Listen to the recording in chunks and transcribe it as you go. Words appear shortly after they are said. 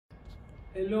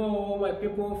Hello, my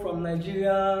people from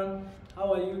Nigeria.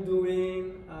 How are you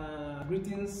doing?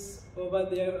 Greetings over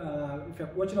there. If you're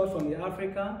watching us from the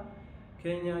Africa,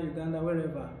 Kenya, Uganda,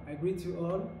 wherever, I greet you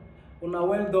all. Una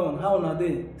well done. How una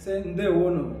day? Say Nde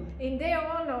Wono. Nde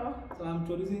Wono. So I'm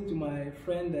introducing to my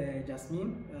friend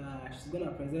Iasmina. She's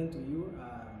gonna present to you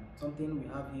something we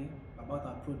have here about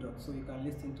our product, so you can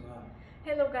listen to her.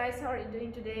 Hello guys, how are you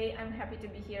doing today? I'm happy to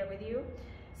be here with you.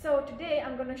 So today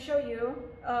I'm going to show you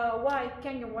why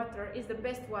Kangen water is the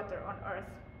best water on earth.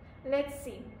 Let's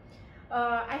see.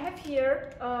 I have here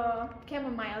a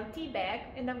chamomile tea bag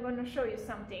and I'm going to show you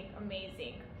something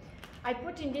amazing. I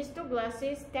put in these 2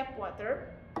 glasses tap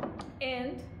water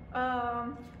and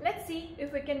let's see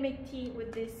if we can make tea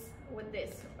with this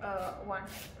one,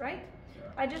 right? Yeah.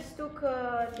 I just took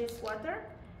this water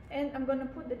and I'm going to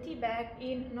put the tea bag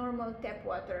in normal tap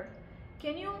water.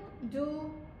 Can you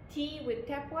do tea with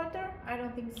tap water? I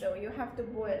don't think so. You have to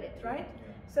boil it, right?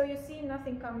 Yeah. So you see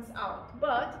nothing comes out.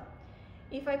 But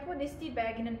if I put this tea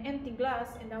bag in an empty glass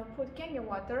and I'll put Kangen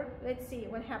water, let's see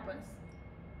what happens.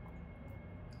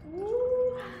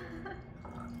 Woo!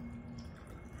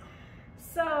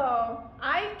 So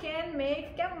I can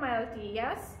make chamomile tea,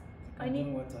 yes? I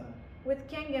need water. With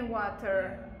Kangen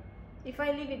water. Yeah. If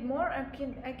I leave it more, I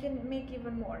can make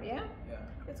even more, yeah? Yeah.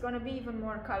 It's gonna be even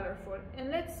more colorful. And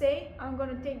let's say I'm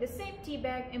gonna take the same tea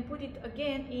bag and put it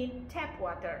again in tap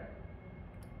water.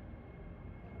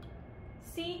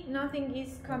 See, nothing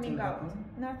is coming out.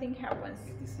 Nothing happens.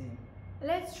 It's the same.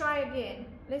 Let's try again.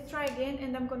 Let's try again,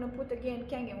 and I'm gonna put again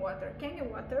Kangen water.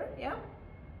 Kangen water, yeah?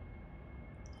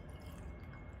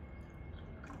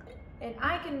 And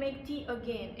I can make tea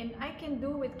again, and I can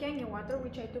do with Kangen water,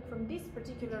 which I took from this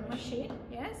particular machine,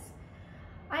 yes?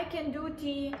 I can do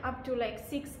tea up to like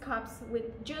 6 cups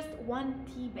with just 1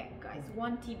 tea bag, guys,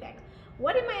 1 tea bag.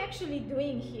 What am I actually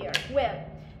doing here? Well,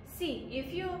 see,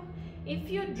 if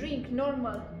you drink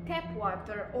normal tap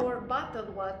water or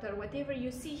bottled water, whatever you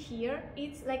see here,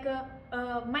 it's like a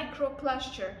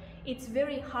microcluster. It's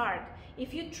very hard.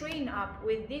 If you train up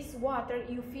with this water,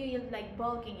 you feel like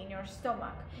bulking in your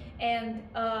stomach, and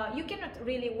you cannot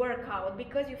really work out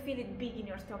because you feel it big in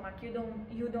your stomach.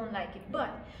 You don't like it. But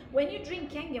when you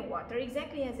drink Kangen water,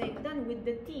 exactly as I've done with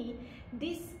the tea,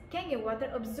 this Kangen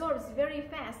water absorbs very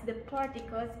fast the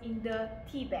particles in the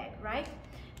tea bag, right?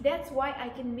 That's why I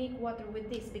can make water with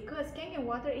this, because Kangen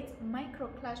water, it's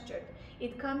microclustered.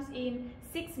 It comes in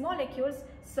 6 molecules,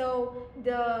 so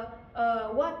the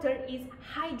water is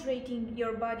hydrating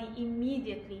your body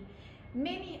immediately.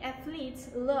 Many athletes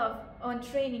love on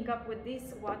training up with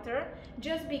this water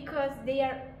just because they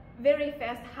are very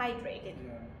fast hydrated.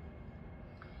 Yeah.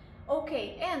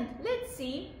 Okay, and let's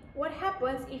see what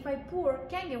happens if I pour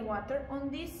Kangen water on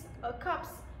these cups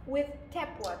with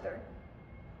tap water.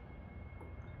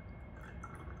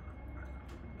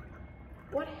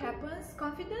 What happens?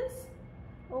 Confidence?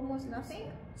 Almost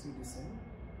nothing. See the same.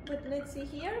 But let's see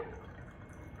here.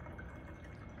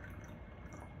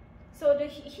 So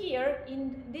here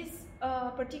in this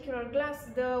particular glass,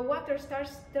 the water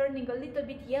starts turning a little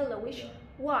bit yellowish. Yeah.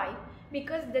 Why?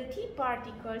 Because the tea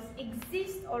particles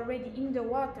exist already in the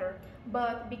water,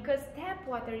 but because tap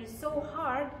water is so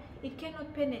hard, it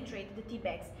cannot penetrate the tea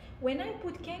bags. When I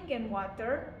put Kangen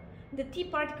water, the tea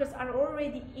particles are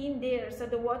already in there, so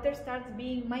the water starts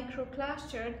being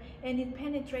microclustered and it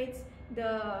penetrates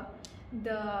the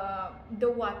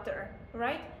water,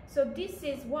 right? So this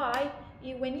is why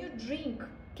when you drink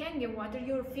Kangen water,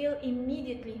 you'll feel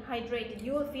immediately hydrated.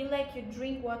 You will feel like you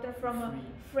drink water from a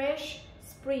fresh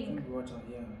spring. Water,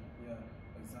 yeah,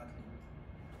 exactly.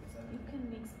 You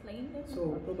can explain that?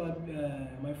 So probably,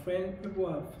 my friend,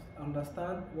 people have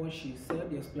understand what she said,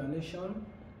 the explanation,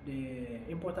 the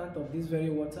importance of this very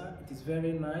water. It is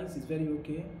very nice, it's very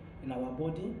okay in our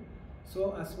body.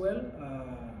 So as well,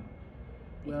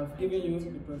 we have given you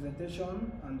the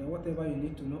presentation and whatever you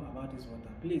need to know about this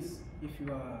water. Please, if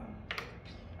you are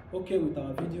okay with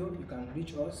our video, you can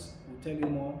reach us. We'll tell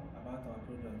you more about our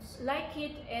products. Like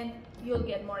it and you'll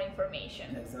get more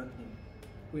information. Exactly.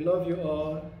 We love you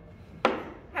all.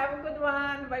 Have a good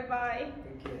one. Bye bye.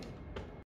 Take care.